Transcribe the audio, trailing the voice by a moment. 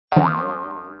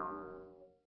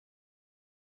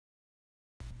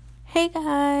Hey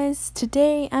guys,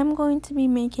 today I'm going to be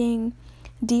making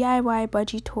DIY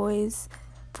budgie toys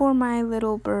for my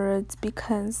little birds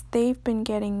because they've been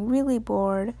getting really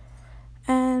bored,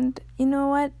 and you know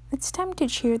what, it's time to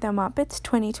cheer them up. It's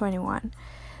 2021,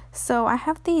 so I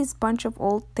have these bunch of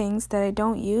old things that I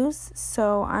don't use,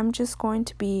 so I'm just going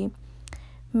to be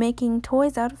making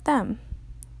toys out of them.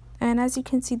 And as you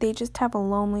can see, they just have a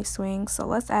lonely swing, so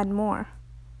let's add more.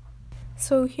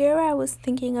 So here I was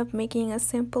thinking of making a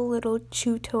simple little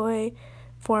chew toy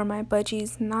for my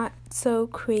budgies, not so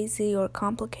crazy or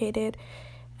complicated,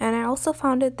 and I also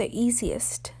found it the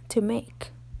easiest to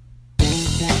make.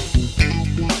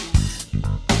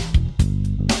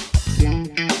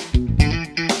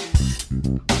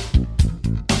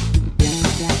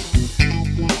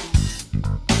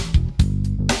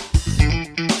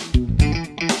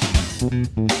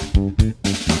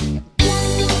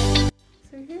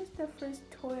 The first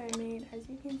toy I made. As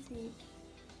you can see,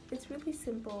 it's really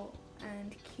simple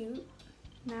and cute.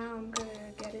 Now I'm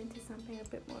gonna get into something a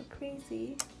bit more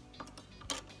crazy,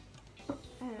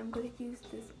 and I'm gonna use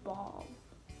this ball.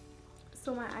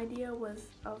 So my idea was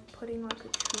of putting like a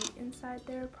treat inside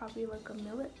there, probably like a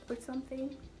millet or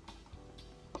something,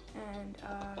 and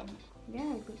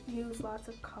yeah, I could use lots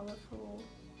of colorful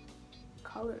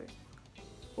colors.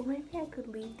 Or maybe I could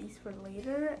leave these for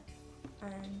later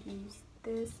and use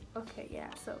this. Okay, yeah,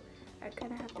 so I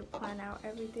kind of have to plan out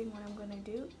everything what I'm gonna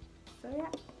do. So yeah.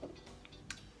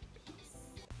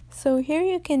 So here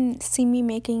you can see me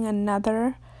making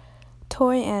another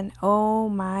toy, and oh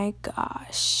my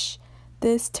gosh,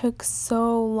 this took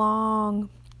so long.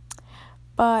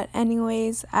 But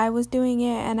anyways, I was doing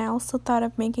it, and I also thought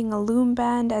of making a loom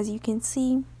band, as you can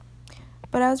see,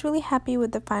 but I was really happy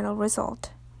with the final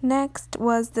result. Next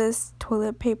was this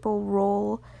toilet paper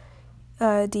roll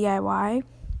DIY.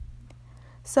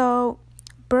 So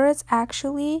birds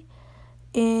actually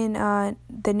in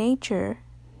the nature,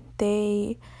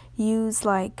 they use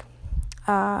like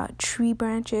tree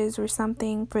branches or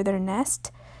something for their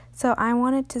nest. So I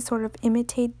wanted to sort of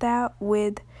imitate that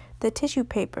with the tissue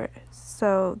paper.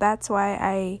 So that's why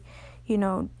I,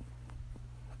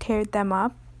 teared them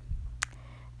up.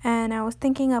 And I was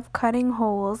thinking of cutting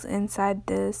holes inside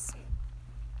this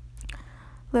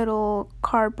little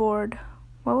cardboard,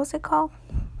 what was it called?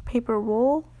 Paper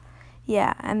roll?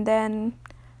 Yeah, and then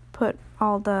put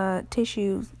all the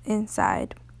tissues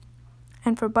inside.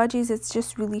 And for budgies, it's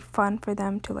just really fun for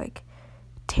them to like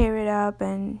tear it up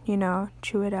and,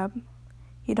 chew it up.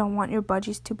 You don't want your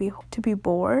budgies to be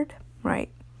bored, right?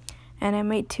 And I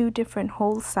made two different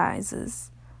hole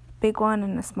sizes, big one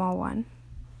and a small one.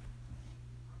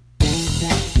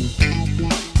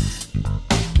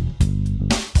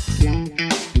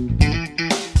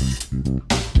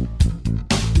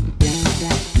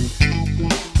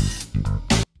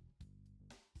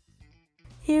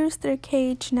 Here's their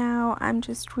cage now. I'm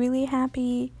just really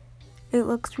happy. It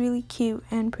looks really cute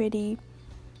and pretty.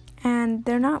 And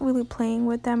they're not really playing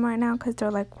with them right now because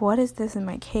they're like, what is this in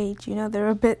my cage? They're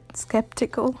a bit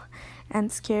skeptical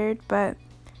and scared, but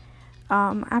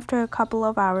after a couple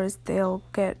of hours, they'll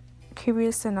get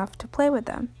curious enough to play with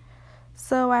them.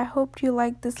 So I hope you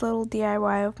like this little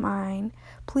DIY of mine.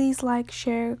 Please like,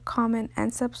 share, comment,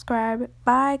 and subscribe.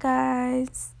 Bye,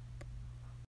 guys.